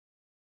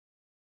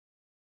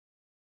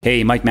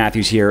Hey, Mike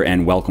Matthews here,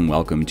 and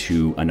welcome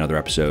to another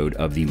episode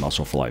of the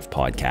Muscle for Life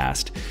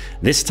podcast.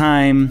 This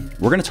time,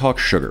 we're going to talk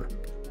sugar,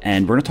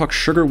 and we're going to talk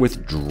sugar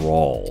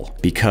withdrawal,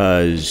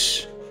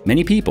 because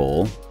many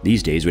people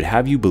these days would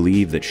have you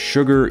believe that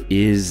sugar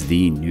is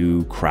the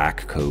new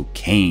crack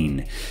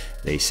cocaine.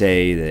 They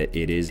say that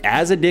it is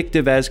as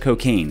addictive as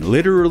cocaine,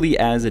 literally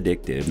as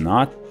addictive,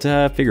 not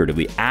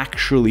figuratively,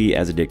 actually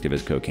as addictive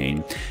as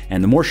cocaine.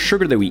 And the more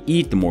sugar that we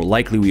eat, the more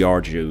likely we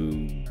are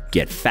to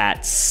get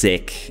fat,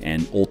 sick,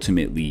 and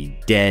ultimately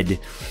dead.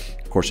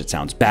 Of course, it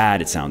sounds bad.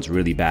 It sounds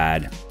really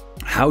bad.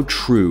 How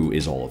true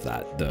is all of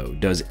that, though?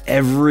 Does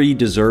every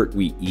dessert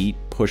we eat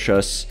push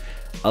us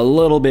a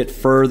little bit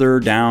further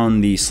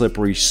down the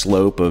slippery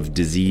slope of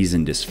disease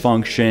and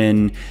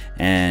dysfunction?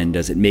 And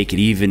does it make it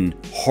even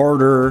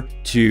harder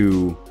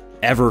to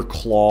ever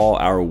claw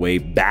our way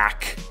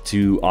back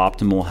to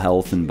optimal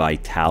health and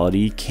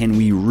vitality? Can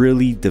we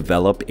really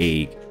develop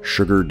a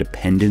sugar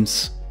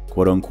dependence,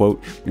 quote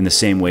unquote, in the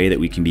same way that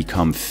we can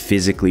become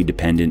physically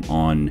dependent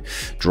on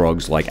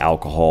drugs like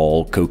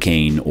alcohol,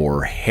 cocaine,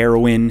 or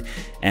heroin?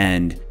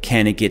 And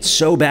can it get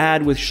so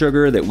bad with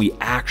sugar that we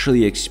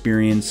actually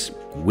experience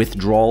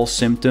withdrawal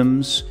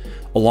symptoms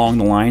along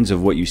the lines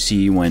of what you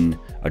see when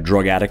a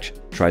drug addict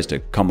tries to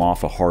come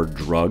off a hard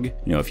drug?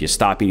 You know, if you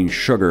stop eating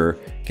sugar,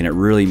 can it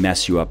really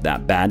mess you up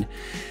that bad?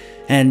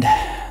 And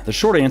the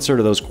short answer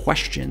to those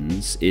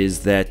questions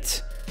is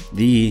that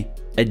the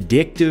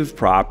addictive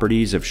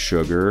properties of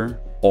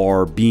sugar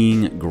are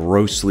being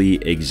grossly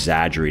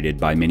exaggerated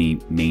by many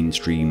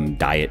mainstream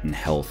diet and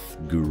health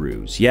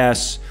gurus.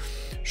 Yes,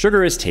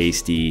 sugar is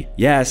tasty.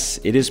 Yes,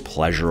 it is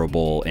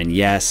pleasurable. And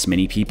yes,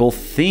 many people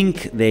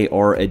think they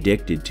are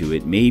addicted to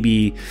it,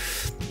 maybe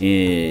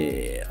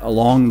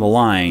along the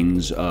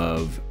lines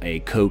of a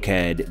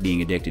cokehead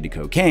being addicted to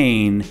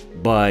cocaine.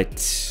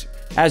 But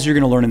as you're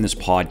going to learn in this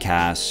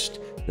podcast,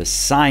 the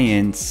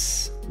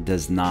science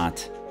does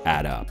not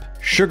add up.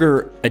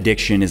 Sugar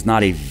addiction is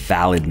not a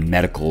valid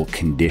medical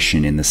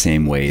condition in the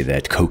same way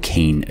that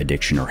cocaine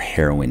addiction or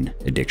heroin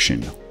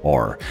addiction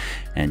are.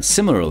 And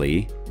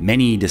similarly,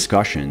 many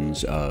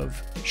discussions of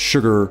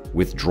sugar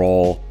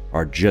withdrawal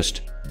are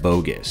just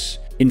bogus.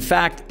 In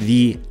fact,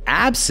 the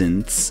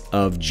absence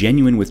of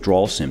genuine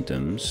withdrawal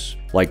symptoms,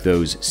 like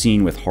those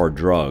seen with hard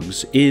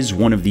drugs, is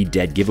one of the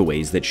dead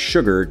giveaways that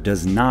sugar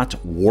does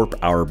not warp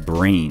our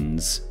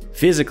brains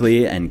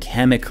physically and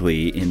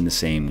chemically in the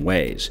same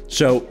ways.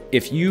 So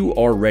if you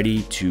are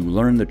ready to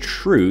learn the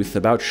truth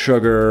about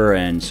sugar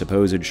and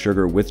supposed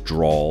sugar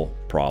withdrawal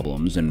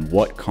problems and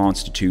what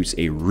constitutes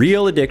a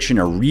real addiction,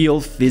 a real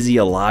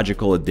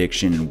physiological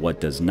addiction, and what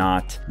does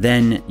not,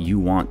 then you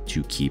want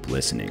to keep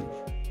listening.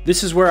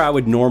 This is where I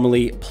would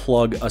normally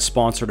plug a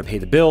sponsor to pay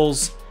the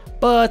bills,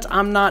 but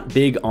I'm not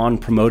big on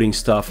promoting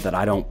stuff that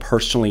I don't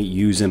personally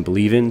use and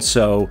believe in,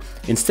 so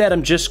instead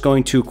I'm just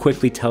going to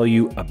quickly tell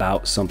you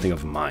about something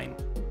of mine.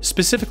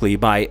 Specifically,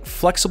 my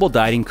flexible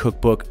dieting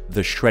cookbook,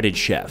 The Shredded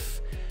Chef.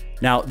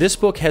 Now, this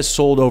book has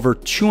sold over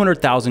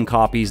 200,000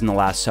 copies in the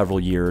last several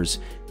years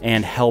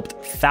and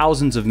helped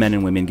thousands of men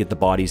and women get the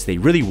bodies they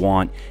really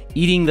want,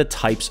 eating the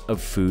types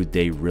of food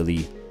they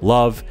really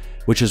love,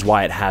 which is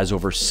why it has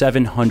over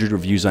 700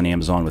 reviews on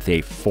Amazon with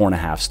a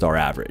 4.5-star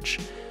average.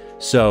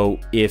 So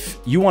if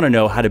you want to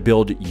know how to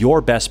build your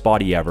best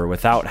body ever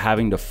without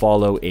having to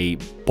follow a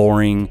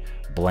boring,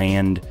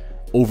 bland,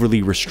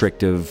 overly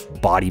restrictive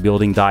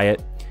bodybuilding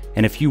diet,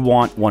 and if you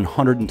want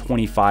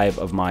 125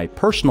 of my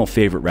personal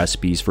favorite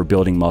recipes for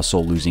building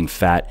muscle, losing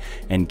fat,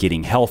 and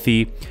getting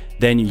healthy,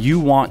 then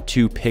you want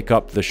to pick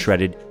up The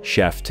Shredded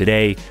Chef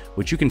today,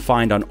 which you can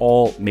find on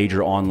all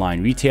major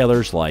online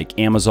retailers like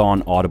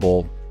Amazon,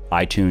 Audible,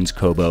 iTunes,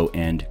 Kobo,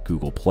 and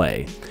Google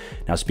Play.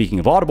 Now, speaking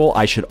of Audible,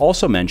 I should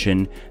also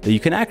mention that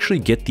you can actually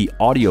get the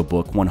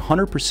audiobook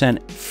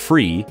 100%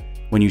 free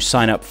when you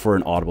sign up for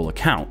an Audible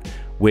account,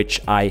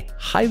 which I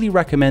highly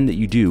recommend that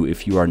you do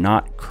if you are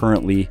not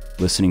currently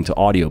listening to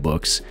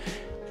audiobooks.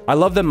 I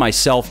love them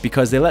myself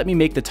because they let me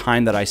make the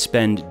time that I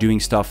spend doing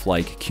stuff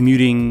like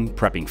commuting,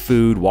 prepping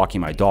food, walking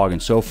my dog,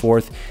 and so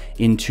forth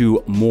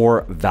into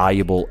more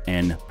valuable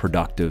and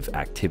productive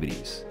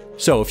activities.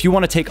 So if you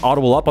want to take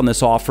Audible up on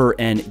this offer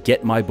and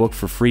get my book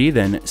for free,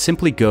 then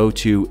simply go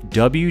to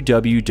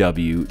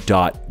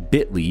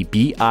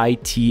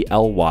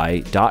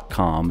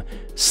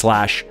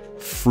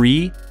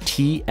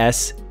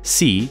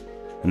www.bit.ly.com/freeTSC,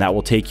 and that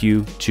will take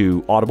you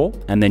to Audible.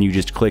 And then you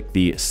just click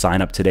the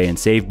sign up today and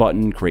save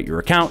button, create your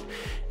account,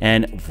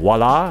 and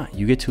voila,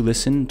 you get to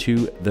listen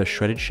to The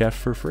Shredded Chef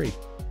for free.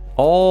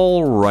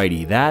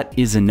 Alrighty, that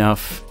is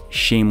enough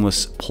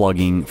shameless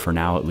plugging for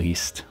now, at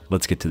least.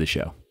 Let's get to the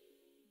show.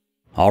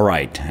 All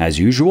right, as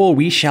usual,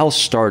 we shall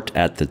start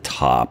at the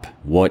top.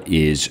 What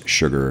is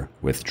sugar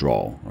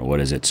withdrawal, or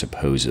what is it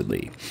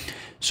supposedly?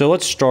 So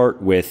let's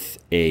start with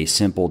a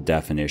simple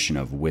definition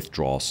of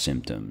withdrawal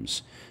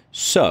symptoms.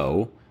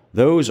 So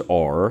those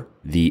are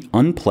the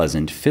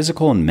unpleasant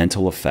physical and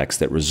mental effects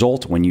that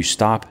result when you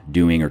stop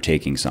doing or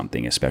taking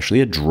something,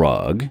 especially a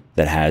drug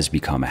that has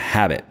become a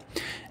habit.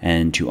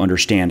 And to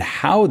understand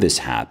how this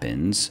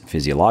happens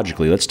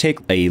physiologically, let's take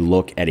a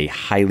look at a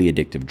highly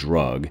addictive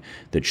drug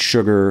that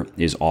sugar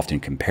is often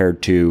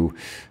compared to: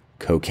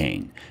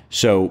 cocaine.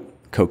 So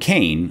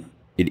cocaine,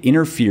 it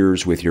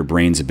interferes with your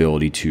brain's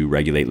ability to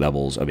regulate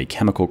levels of a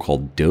chemical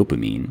called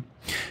dopamine,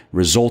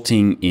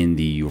 resulting in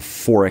the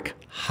euphoric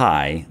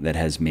high that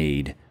has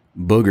made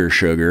booger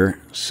sugar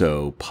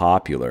so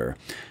popular.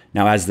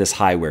 Now, as this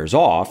high wears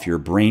off, your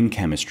brain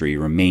chemistry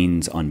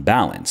remains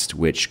unbalanced,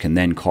 which can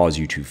then cause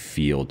you to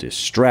feel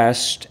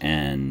distressed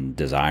and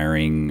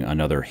desiring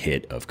another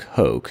hit of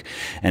coke.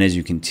 And as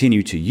you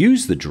continue to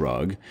use the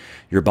drug,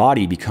 your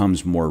body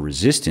becomes more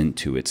resistant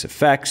to its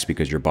effects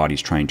because your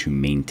body's trying to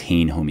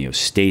maintain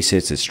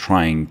homeostasis. It's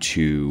trying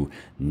to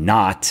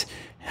not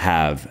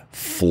have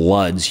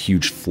floods,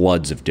 huge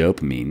floods of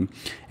dopamine.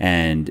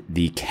 And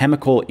the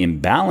chemical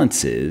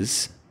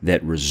imbalances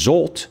that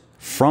result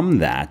from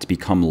that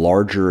become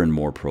larger and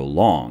more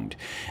prolonged.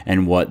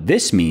 And what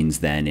this means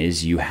then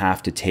is you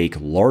have to take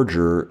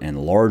larger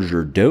and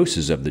larger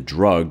doses of the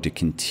drug to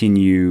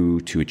continue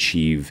to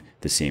achieve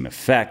the same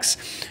effects,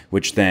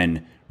 which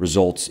then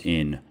results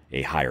in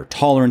a higher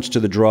tolerance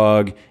to the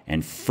drug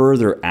and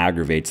further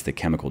aggravates the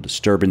chemical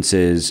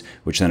disturbances,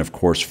 which then of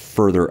course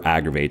further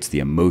aggravates the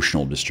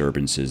emotional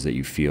disturbances that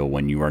you feel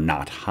when you are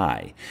not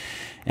high.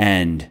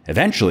 And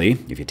eventually,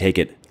 if you take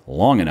it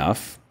long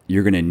enough,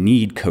 you're going to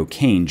need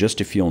cocaine just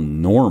to feel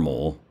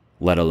normal,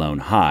 let alone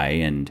high.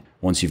 And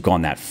once you've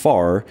gone that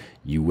far,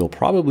 you will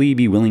probably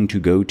be willing to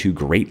go to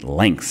great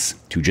lengths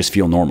to just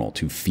feel normal,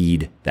 to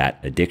feed that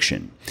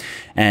addiction.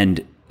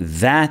 And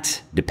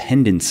that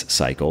dependence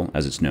cycle,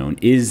 as it's known,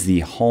 is the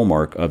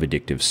hallmark of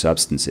addictive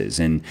substances.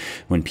 And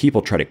when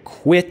people try to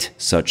quit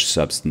such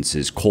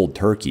substances cold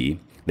turkey,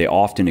 they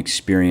often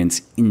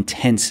experience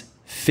intense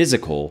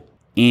physical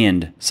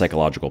and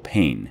psychological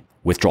pain.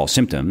 Withdrawal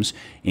symptoms,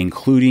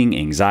 including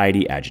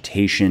anxiety,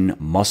 agitation,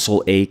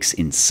 muscle aches,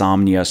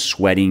 insomnia,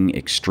 sweating,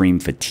 extreme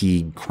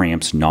fatigue,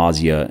 cramps,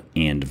 nausea,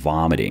 and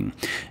vomiting.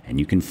 And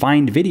you can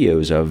find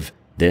videos of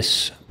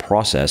this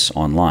process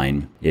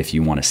online if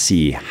you want to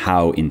see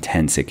how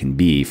intense it can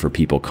be for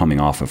people coming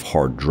off of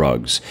hard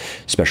drugs,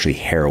 especially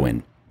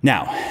heroin.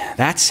 Now,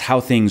 that's how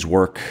things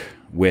work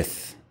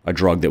with a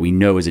drug that we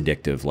know is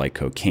addictive like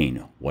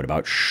cocaine. What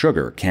about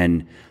sugar?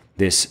 Can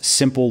this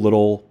simple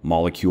little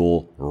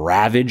molecule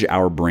ravage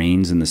our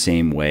brains in the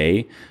same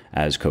way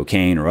as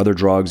cocaine or other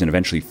drugs and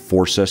eventually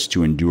force us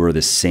to endure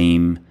the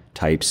same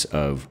types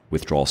of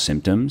withdrawal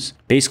symptoms?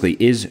 Basically,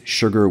 is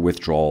sugar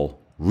withdrawal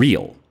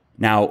real?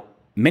 Now,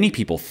 many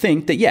people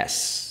think that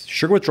yes,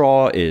 sugar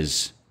withdrawal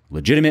is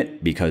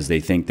legitimate because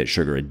they think that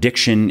sugar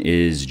addiction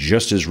is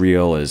just as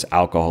real as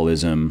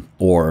alcoholism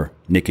or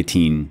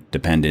nicotine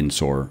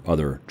dependence or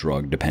other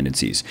drug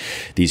dependencies.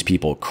 These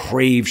people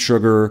crave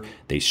sugar,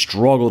 they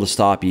struggle to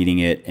stop eating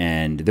it,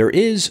 and there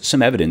is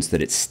some evidence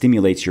that it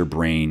stimulates your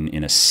brain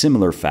in a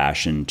similar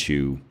fashion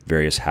to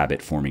various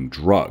habit-forming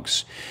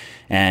drugs.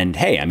 And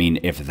hey, I mean,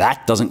 if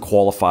that doesn't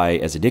qualify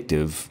as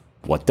addictive,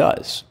 what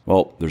does?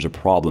 Well, there's a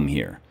problem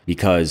here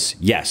because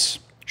yes,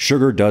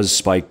 sugar does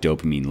spike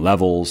dopamine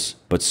levels,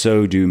 but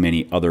so do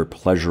many other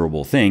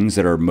pleasurable things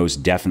that are most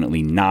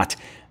definitely not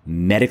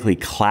medically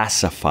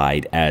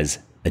classified as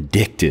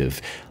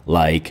addictive,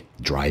 like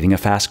driving a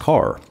fast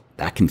car.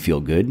 That can feel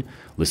good.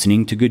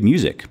 Listening to good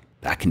music.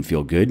 That can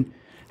feel good.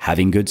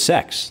 Having good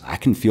sex.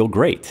 That can feel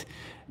great.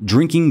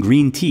 Drinking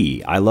green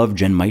tea. I love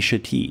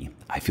Genmaisha tea.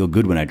 I feel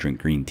good when I drink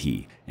green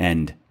tea.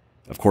 And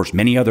of course,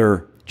 many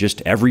other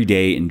just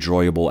everyday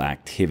enjoyable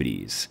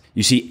activities.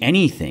 You see,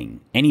 anything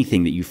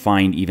that you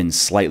find even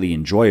slightly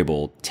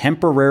enjoyable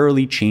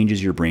temporarily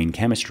changes your brain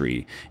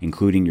chemistry,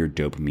 including your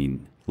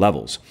dopamine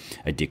levels.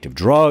 Addictive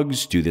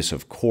drugs do this,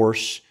 of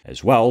course,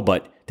 as well,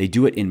 but they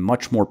do it in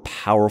much more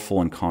powerful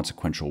and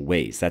consequential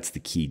ways. That's the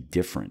key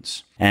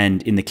difference.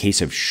 And in the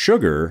case of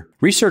sugar,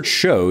 research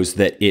shows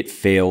that it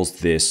fails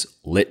this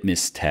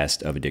litmus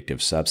test of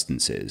addictive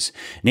substances.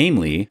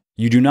 Namely,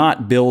 you do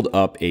not build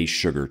up a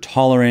sugar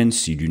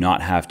tolerance. You do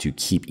not have to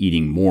keep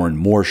eating more and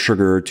more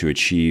sugar to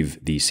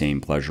achieve the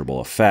same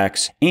pleasurable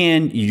effects.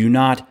 And you do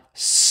not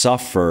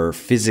suffer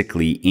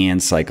physically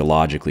and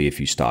psychologically if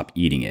you stop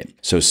eating it.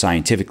 So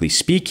scientifically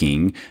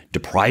speaking,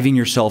 depriving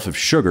yourself of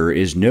sugar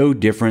is no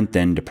different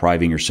than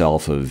depriving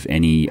yourself of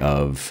any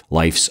of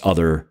life's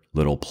other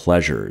little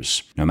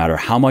pleasures, no matter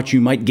how much you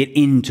might get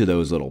into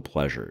those little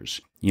pleasures.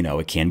 You know,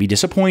 it can be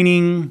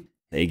disappointing.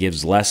 It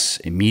gives less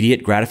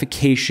immediate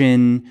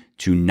gratification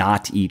to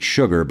not eat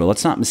sugar, but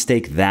let's not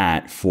mistake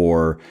that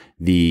for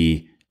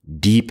the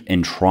deep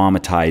and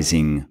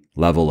traumatizing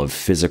level of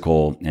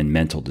physical and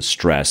mental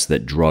distress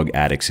that drug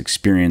addicts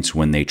experience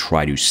when they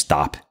try to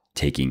stop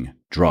taking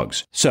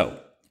drugs. So,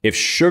 if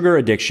sugar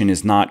addiction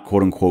is not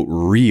quote unquote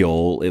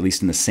real, at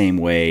least in the same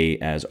way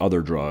as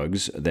other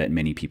drugs that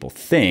many people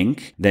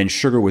think, then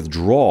sugar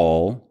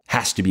withdrawal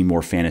has to be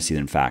more fantasy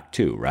than fact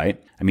too,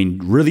 right? I mean,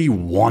 really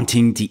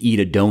wanting to eat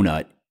a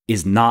donut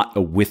is not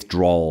a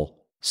withdrawal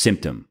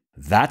symptom.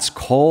 That's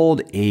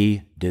called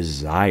a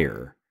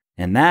desire.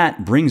 And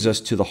that brings us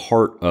to the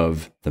heart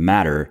of the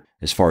matter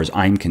as far as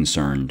I'm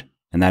concerned,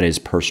 and that is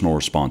personal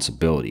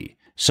responsibility.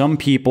 Some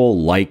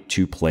people like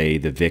to play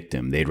the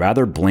victim. They'd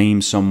rather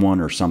blame someone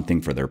or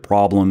something for their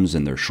problems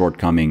and their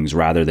shortcomings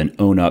rather than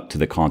own up to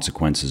the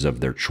consequences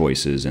of their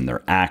choices and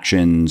their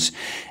actions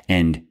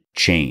and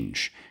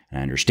change. And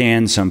I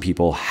understand some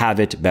people have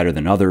it better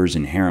than others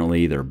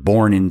inherently. They're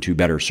born into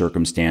better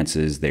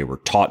circumstances. They were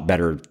taught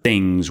better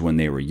things when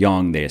they were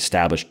young. They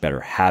established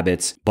better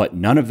habits. But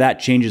none of that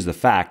changes the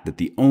fact that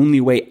the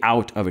only way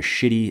out of a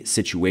shitty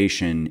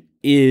situation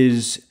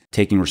is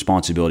taking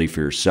responsibility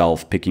for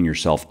yourself, picking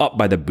yourself up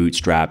by the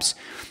bootstraps,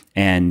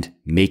 and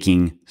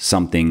making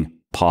something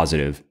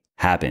positive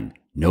happen.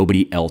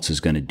 Nobody else is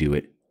going to do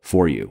it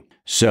for you.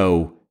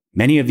 So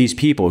many of these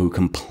people who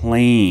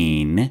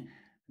complain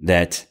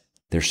that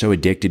they're so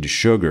addicted to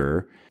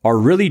sugar are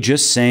really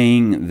just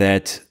saying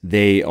that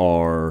they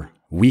are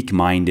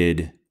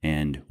weak-minded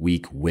and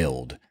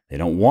weak-willed. They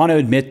don't want to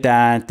admit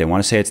that. They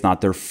want to say it's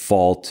not their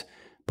fault,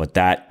 but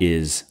that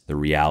is the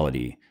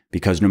reality.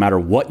 Because no matter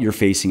what you're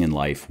facing in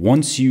life,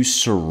 once you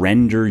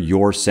surrender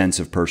your sense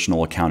of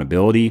personal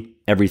accountability,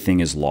 everything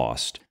is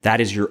lost.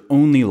 That is your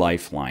only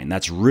lifeline.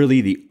 That's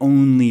really the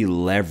only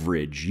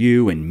leverage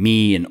you and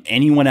me and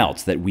anyone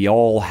else that we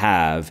all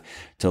have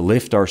to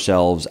lift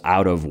ourselves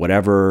out of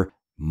whatever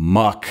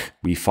muck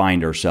we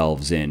find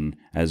ourselves in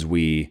as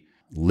we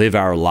live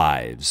our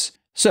lives.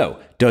 So,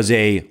 does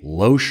a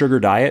low sugar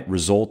diet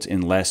result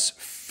in less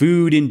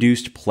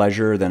food-induced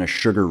pleasure than a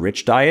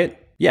sugar-rich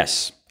diet?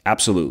 Yes.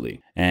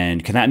 Absolutely.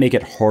 And can that make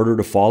it harder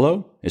to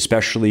follow,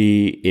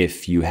 especially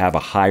if you have a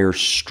higher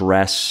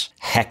stress,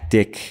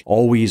 hectic,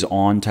 always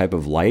on type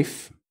of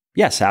life?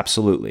 Yes,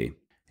 absolutely.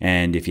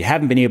 And if you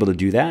haven't been able to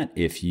do that,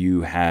 if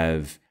you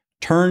have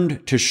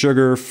turned to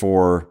sugar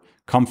for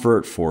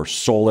comfort, for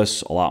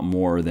solace a lot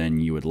more than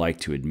you would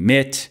like to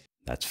admit,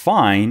 that's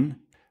fine.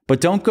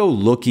 But don't go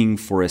looking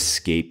for a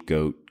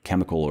scapegoat,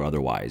 chemical or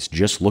otherwise.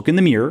 Just look in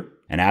the mirror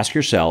and ask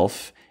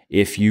yourself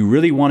if you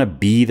really want to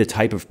be the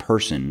type of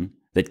person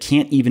that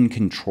can't even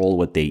control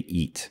what they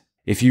eat.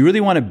 If you really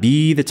want to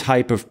be the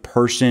type of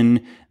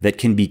person that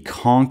can be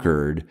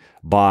conquered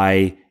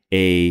by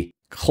a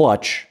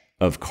clutch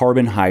of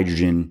carbon,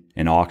 hydrogen,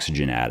 and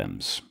oxygen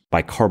atoms,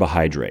 by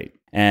carbohydrate.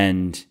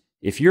 And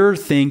if you're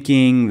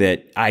thinking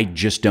that I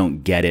just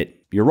don't get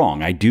it, you're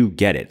wrong. I do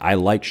get it. I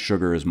like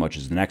sugar as much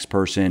as the next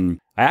person.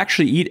 I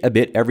actually eat a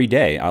bit every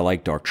day. I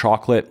like dark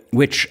chocolate,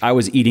 which I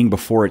was eating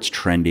before it's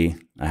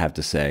trendy, I have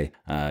to say,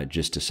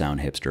 just to sound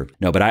hipster.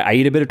 No, but I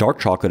eat a bit of dark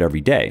chocolate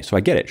every day. So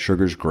I get it.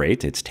 Sugar's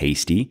great. It's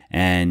tasty.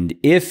 And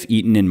if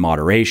eaten in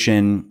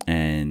moderation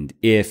and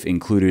if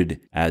included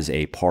as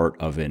a part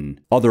of an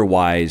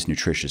otherwise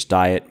nutritious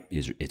diet,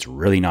 it's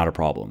really not a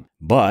problem.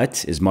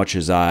 But as much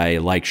as I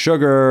like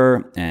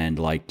sugar and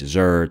like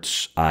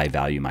desserts, I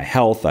value my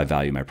health, I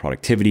value my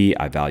productivity,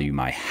 I value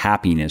my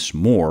happiness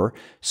more.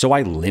 So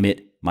I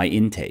limit my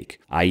intake.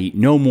 I eat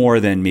no more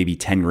than maybe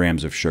 10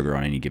 grams of sugar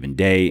on any given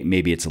day.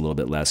 Maybe it's a little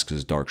bit less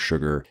because dark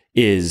sugar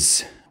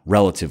is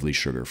relatively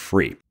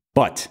sugar-free.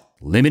 But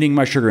limiting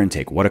my sugar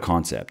intake, what a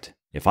concept.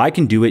 If I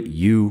can do it,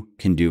 you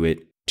can do it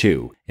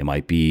too. It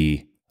might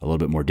be a little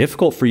bit more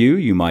difficult for you.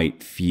 You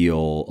might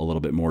feel a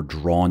little bit more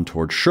drawn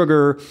towards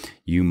sugar.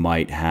 You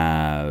might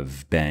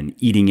have been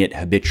eating it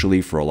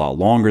habitually for a lot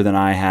longer than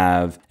I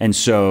have. And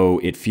so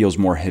it feels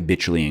more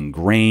habitually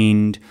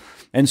ingrained.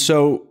 And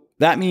so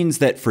that means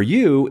that for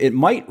you, it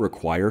might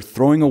require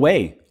throwing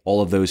away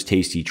all of those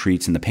tasty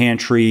treats in the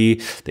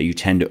pantry that you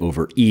tend to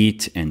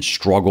overeat and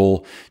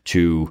struggle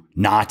to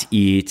not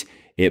eat.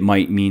 It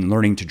might mean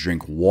learning to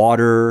drink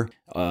water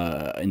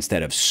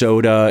instead of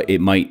soda.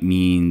 It might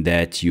mean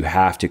that you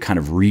have to kind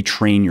of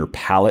retrain your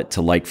palate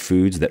to like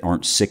foods that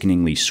aren't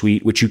sickeningly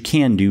sweet, which you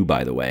can do,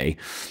 by the way.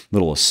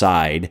 Little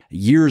aside,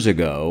 years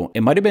ago,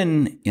 it might have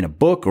been in a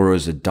book or it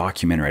was a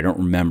documentary. I don't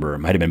remember. It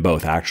might have been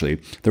both, actually.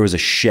 There was a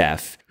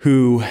chef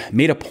who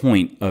made a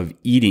point of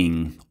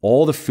eating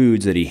all the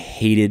foods that he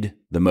hated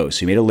the most.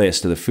 He made a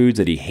list of the foods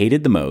that he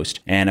hated the most.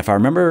 And if I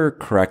remember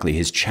correctly,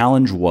 his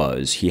challenge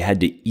was he had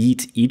to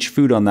eat each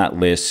food on that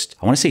list,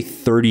 I want to say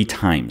 30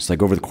 times,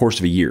 like over the course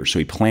of a year. So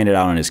he planned it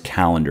out on his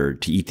calendar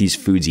to eat these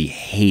foods he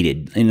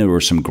hated. And there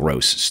was some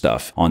gross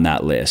stuff on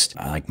that list,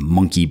 like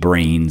monkey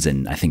brains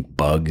and I think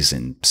bugs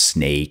and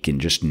snake and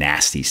just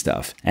nasty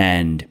stuff.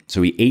 And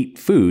so he ate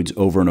foods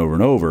over and over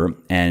and over.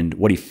 And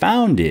what he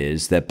found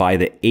is that by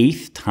the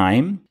 8th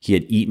time he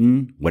had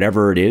eaten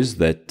whatever it is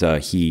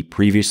that he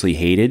previously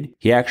hated,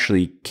 he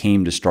actually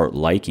came to start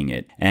liking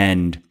it.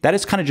 And that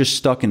is kind of just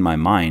stuck in my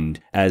mind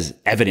as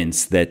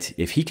evidence that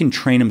if he can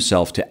train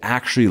himself to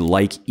actually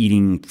like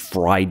eating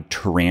fried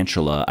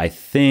tarantula, I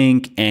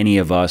think any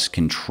of us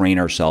can train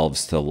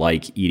ourselves to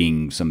like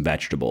eating some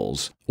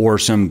vegetables. or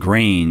some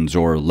grains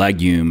or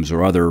legumes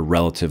or other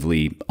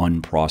relatively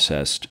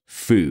unprocessed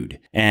food.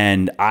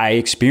 And I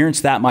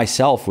experienced that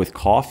myself with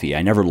coffee.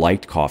 I never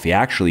liked coffee.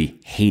 I actually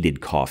hated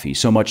coffee,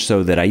 so much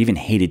so that I even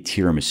hated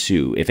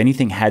tiramisu. If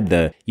anything had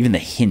even the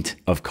hint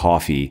of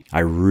coffee, I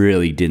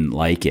really didn't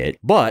like it.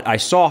 But I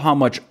saw how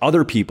much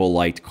other people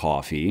liked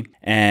coffee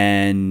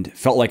and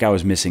felt like I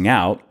was missing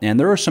out. And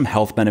there are some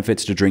health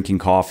benefits to drinking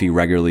coffee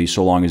regularly,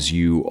 so long as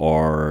you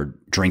are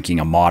drinking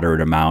a moderate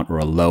amount or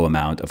a low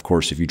amount. Of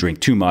course, if you drink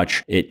too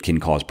much, it can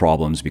cause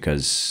problems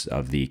because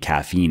of the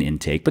caffeine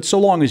intake. But so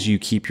long as you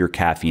keep your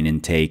caffeine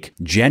intake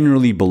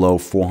generally below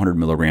 400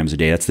 milligrams a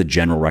day, that's the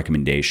general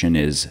recommendation,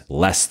 is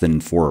less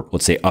than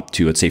let's say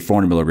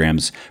 400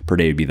 milligrams per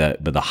day would be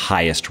the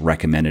highest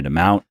recommended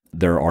amount.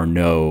 There are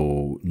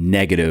no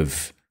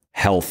negative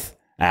health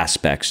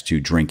aspects to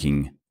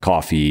drinking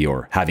coffee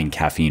or having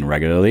caffeine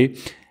regularly.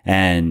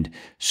 And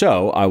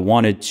so I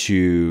wanted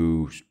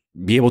to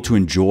be able to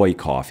enjoy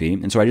coffee.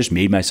 And so I just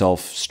made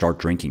myself start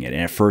drinking it.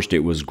 And at first it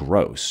was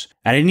gross.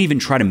 I didn't even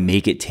try to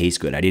make it taste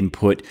good. I didn't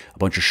put a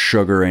bunch of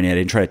sugar in it. I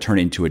didn't try to turn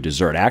it into a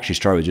dessert. I actually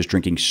started with just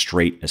drinking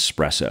straight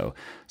espresso.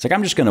 It's like,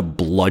 I'm just going to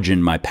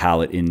bludgeon my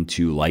palate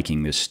into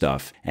liking this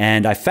stuff.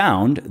 And I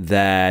found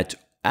that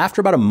after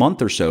about a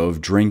month or so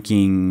of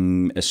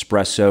drinking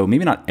espresso,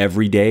 maybe not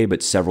every day,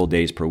 but several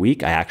days per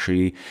week, I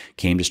actually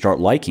came to start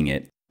liking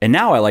it. And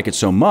now I like it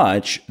so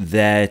much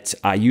that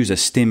I use a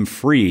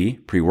stim-free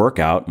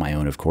pre-workout, my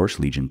own, of course,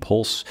 Legion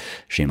Pulse,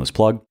 shameless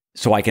plug.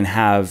 So I can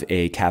have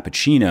a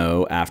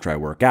cappuccino after I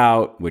work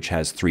out, which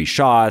has 3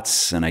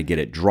 shots, and I get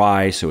it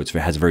dry, so it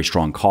has a very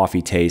strong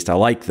coffee taste. I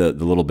like the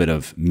little bit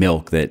of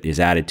milk that is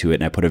added to it,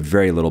 and I put a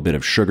very little bit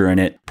of sugar in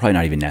it. Probably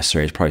not even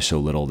necessary. It's probably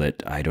so little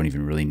that I don't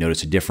even really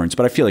notice a difference,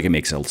 but I feel like it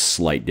makes a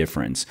slight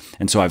difference.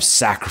 And so I've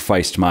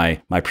sacrificed my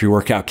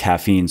pre-workout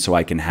caffeine so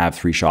I can have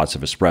 3 shots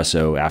of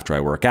espresso after I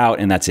work out,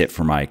 and that's it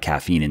for my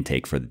caffeine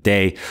intake for the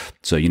day.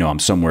 So, I'm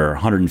somewhere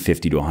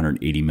 150 to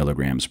 180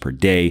 milligrams per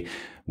day,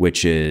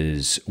 which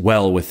is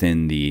well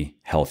within the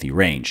healthy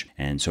range.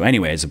 And so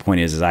anyways, the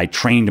point is I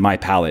trained my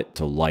palate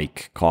to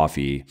like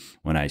coffee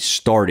when I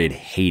started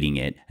hating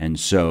it. And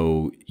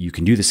so you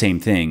can do the same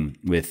thing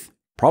with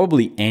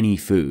probably any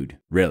food,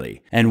 really.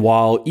 And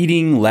while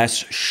eating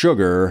less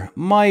sugar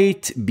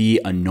might be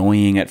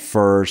annoying at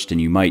first,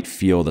 and you might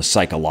feel the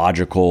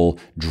psychological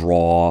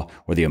draw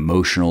or the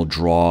emotional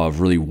draw of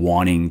really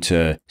wanting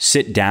to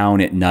sit down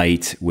at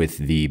night with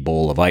the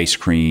bowl of ice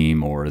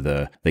cream or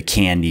the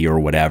candy or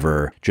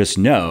whatever, just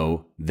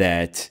know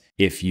that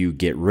if you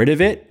get rid of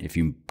it, if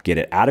you get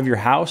it out of your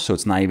house so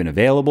it's not even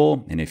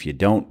available, and if you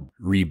don't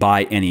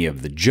rebuy any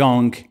of the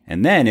junk,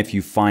 and then if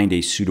you find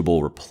a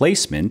suitable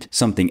replacement,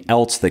 something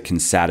else that can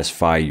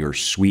satisfy your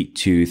sweet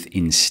tooth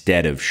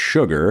instead of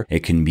sugar,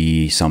 it can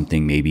be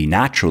something maybe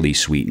naturally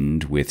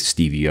sweetened with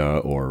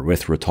stevia or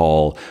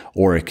erythritol,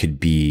 or it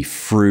could be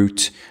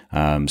fruit.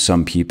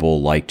 Some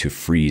people like to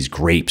freeze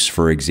grapes,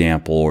 for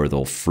example, or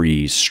they'll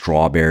freeze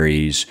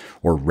strawberries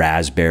or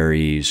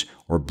raspberries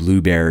or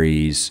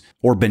blueberries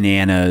or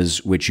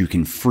bananas, which you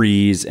can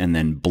freeze and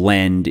then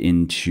blend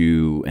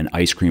into an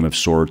ice cream of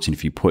sorts. And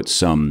if you put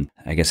some,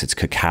 I guess it's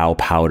cacao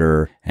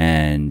powder,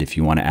 and if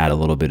you want to add a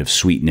little bit of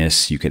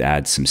sweetness, you could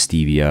add some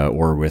stevia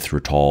or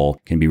erythritol.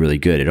 It can be really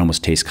good. It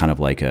almost tastes kind of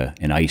like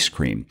an ice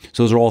cream.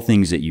 So those are all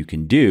things that you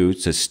can do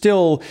to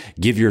still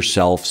give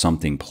yourself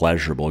something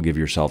pleasurable, give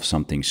yourself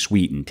something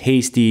sweet and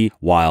tasty,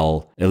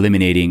 while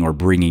eliminating or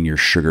bringing your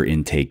sugar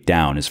intake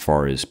down. As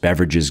far as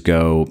beverages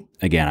go,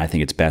 again, I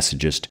think it's best to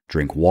just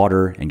drink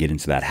water and get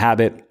into that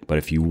habit. But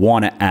if you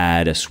want to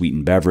add a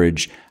sweetened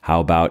beverage, how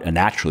about a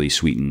naturally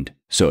sweetened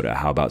soda?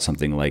 How about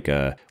something like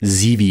a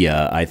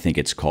Zevia, I think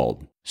it's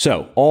called.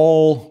 So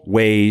all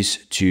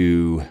ways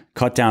to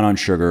cut down on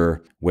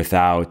sugar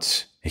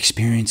without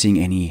experiencing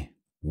any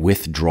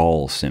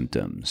withdrawal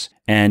symptoms.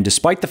 And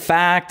despite the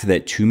fact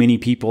that too many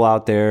people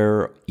out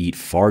there eat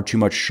far too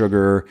much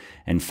sugar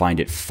and find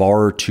it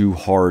far too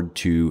hard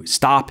to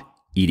stop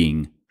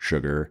eating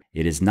sugar,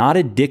 it is not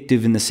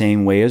addictive in the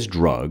same way as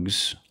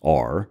drugs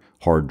are,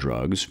 hard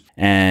drugs.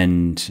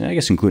 And I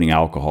guess including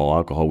alcohol.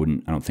 Alcohol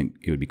I don't think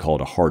it would be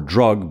called a hard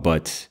drug,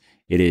 but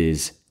it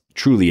is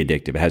truly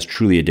addictive. It has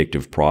truly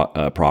addictive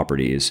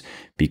properties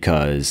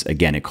because,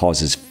 again, it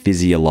causes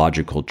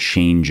physiological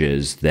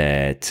changes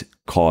that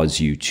cause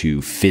you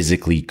to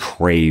physically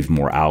crave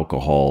more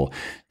alcohol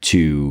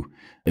to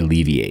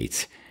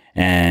alleviate.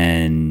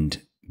 And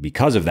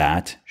because of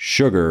that,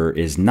 sugar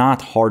is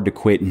not hard to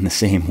quit in the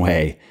same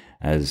way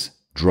as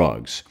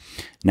drugs.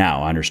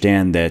 Now, I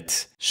understand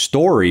that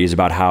stories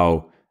about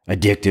how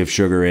addictive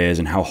sugar is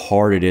and how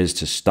hard it is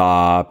to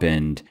stop,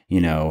 and,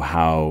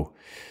 how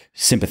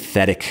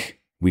sympathetic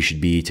we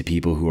should be to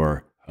people who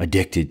are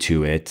addicted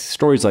to it.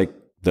 Stories like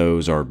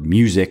those are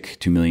music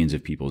to millions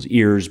of people's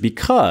ears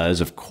because,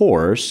 of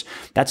course,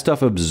 that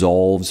stuff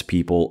absolves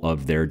people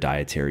of their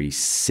dietary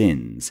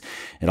sins.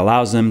 It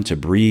allows them to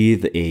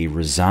breathe a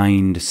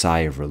resigned sigh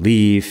of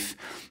relief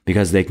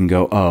because they can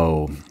go,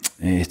 oh,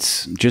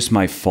 it's just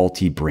my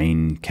faulty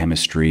brain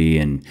chemistry,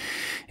 and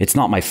it's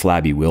not my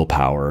flabby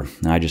willpower.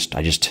 I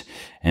just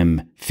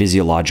am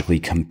physiologically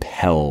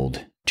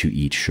compelled to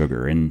eat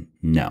sugar. And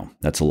no,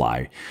 that's a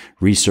lie.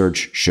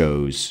 Research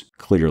shows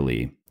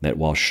clearly that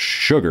while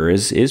sugar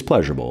is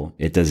pleasurable,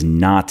 it does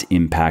not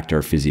impact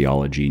our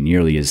physiology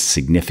nearly as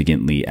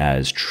significantly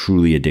as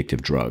truly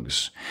addictive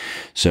drugs.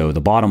 So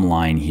the bottom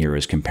line here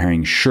is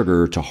comparing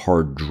sugar to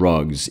hard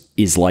drugs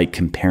is like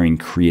comparing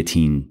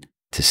creatine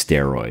to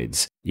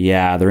steroids.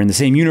 Yeah, they're in the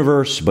same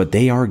universe, but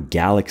they are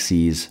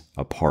galaxies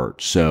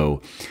apart.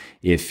 So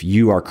if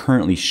you are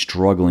currently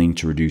struggling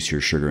to reduce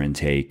your sugar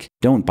intake,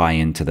 don't buy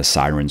into the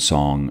siren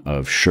song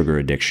of sugar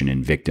addiction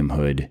and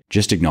victimhood.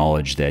 Just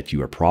acknowledge that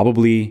you are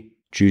probably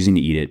choosing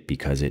to eat it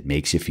because it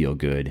makes you feel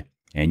good,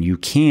 and you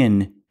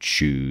can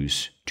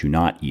choose to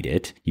not eat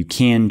it. You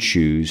can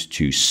choose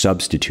to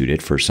substitute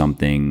it for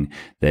something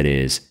that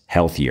is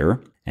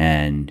healthier,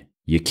 and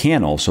you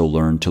can also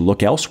learn to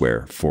look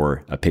elsewhere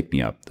for a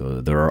pick-me-up.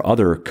 There are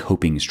other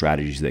coping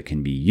strategies that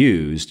can be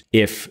used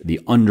if the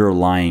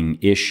underlying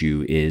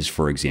issue is,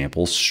 for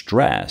example,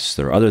 stress.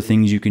 There are other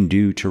things you can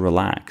do to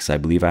relax. I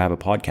believe I have a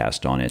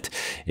podcast on it.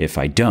 If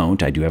I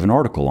don't, I do have an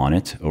article on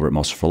it over at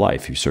Muscle for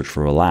Life. You search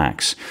for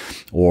relax.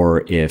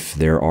 Or if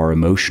there are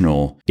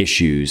emotional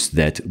issues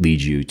that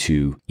lead you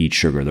to eat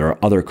sugar, there are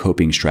other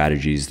coping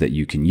strategies that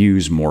you can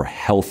use, more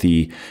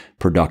healthy,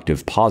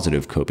 productive,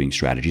 positive coping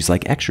strategies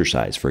like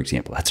exercise, for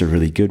example. That's a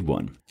really good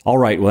one. All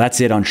right, well, that's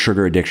it on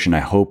sugar addiction. I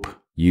hope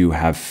you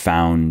have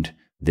found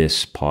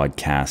this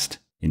podcast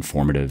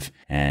informative,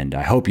 and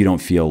I hope you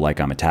don't feel like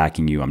I'm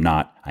attacking you. I'm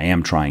not. I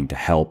am trying to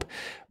help,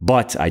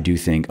 but I do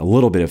think a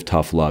little bit of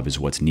tough love is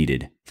what's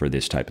needed for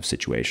this type of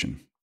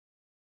situation.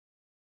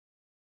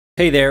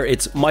 Hey there,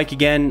 it's Mike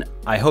again.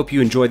 I hope you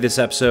enjoyed this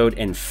episode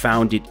and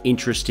found it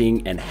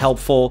interesting and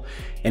helpful.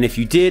 And if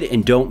you did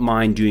and don't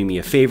mind doing me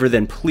a favor,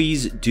 then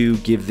please do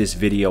give this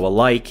video a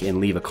like and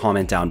leave a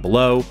comment down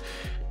below.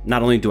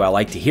 Not only do I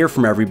like to hear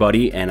from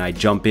everybody and I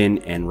jump in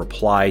and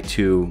reply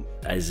to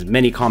as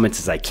many comments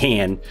as I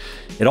can,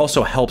 it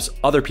also helps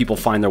other people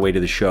find their way to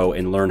the show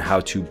and learn how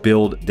to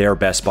build their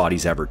best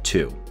bodies ever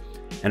too.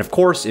 And of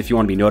course, if you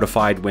want to be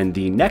notified when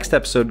the next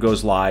episode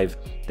goes live,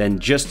 then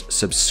just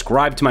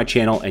subscribe to my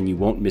channel and you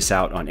won't miss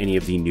out on any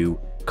of the new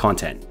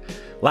content.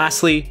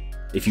 Lastly,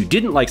 if you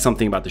didn't like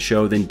something about the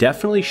show, then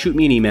definitely shoot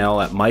me an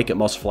email at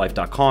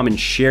mike@muscleforlife.com and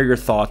share your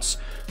thoughts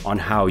on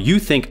how you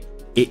think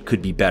it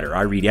could be better.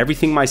 I read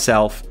everything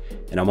myself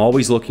and I'm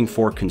always looking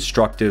for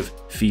constructive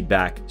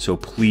feedback, so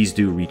please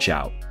do reach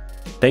out.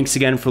 Thanks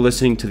again for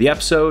listening to the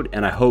episode,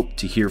 and I hope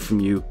to hear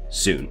from you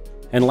soon.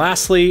 And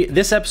lastly,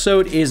 this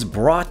episode is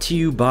brought to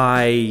you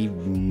by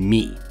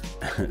me.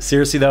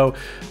 Seriously though,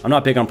 I'm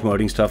not big on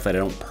promoting stuff that I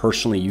don't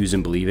personally use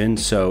and believe in,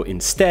 so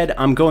instead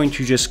I'm going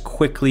to just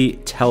quickly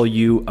tell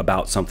you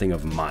about something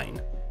of mine.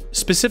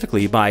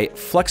 Specifically my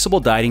flexible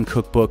dieting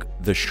cookbook,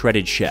 The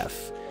Shredded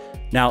Chef.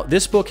 Now,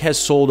 this book has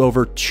sold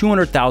over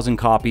 200,000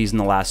 copies in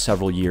the last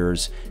several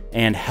years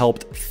and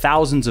helped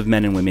thousands of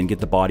men and women get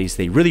the bodies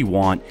they really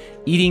want,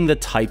 eating the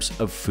types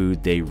of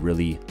food they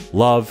really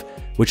love,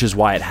 which is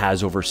why it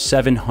has over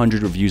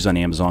 700 reviews on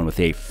Amazon with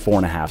a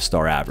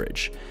 4.5-star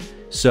average.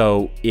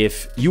 So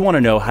if you want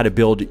to know how to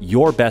build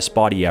your best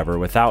body ever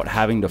without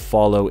having to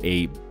follow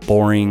a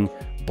boring,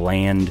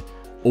 bland,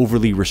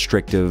 overly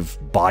restrictive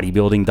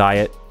bodybuilding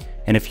diet,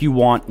 and if you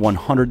want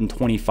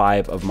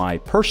 125 of my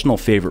personal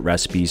favorite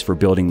recipes for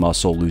building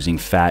muscle, losing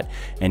fat,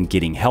 and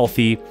getting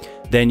healthy,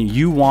 then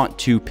you want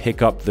to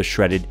pick up The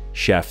Shredded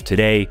Chef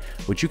today,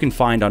 which you can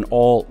find on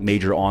all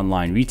major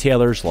online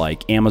retailers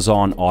like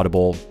Amazon,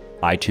 Audible,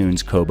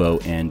 iTunes, Kobo,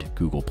 and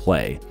Google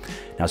Play.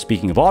 Now,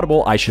 speaking of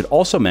Audible, I should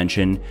also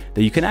mention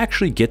that you can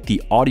actually get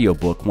the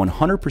audiobook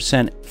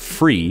 100%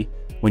 free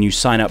when you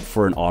sign up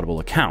for an Audible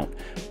account,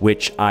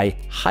 which I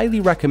highly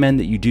recommend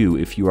that you do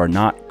if you are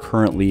not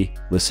currently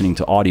listening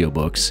to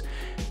audiobooks.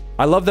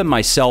 I love them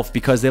myself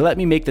because they let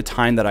me make the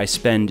time that I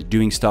spend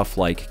doing stuff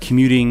like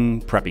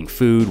commuting, prepping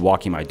food,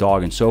 walking my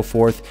dog, and so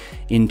forth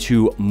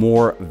into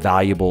more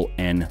valuable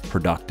and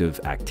productive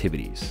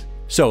activities.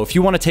 So if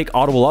you want to take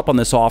Audible up on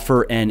this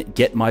offer and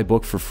get my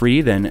book for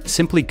free, then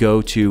simply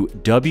go to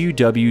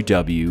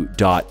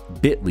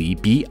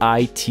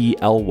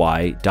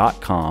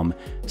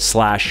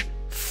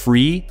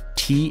www.bit.ly.com/free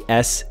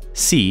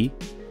TSC,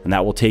 and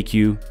that will take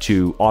you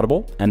to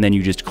Audible. And then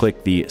you just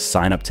click the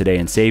sign up today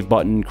and save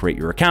button, create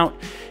your account,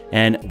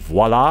 and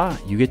voila,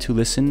 you get to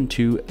listen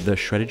to The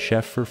Shredded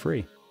Chef for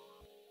free.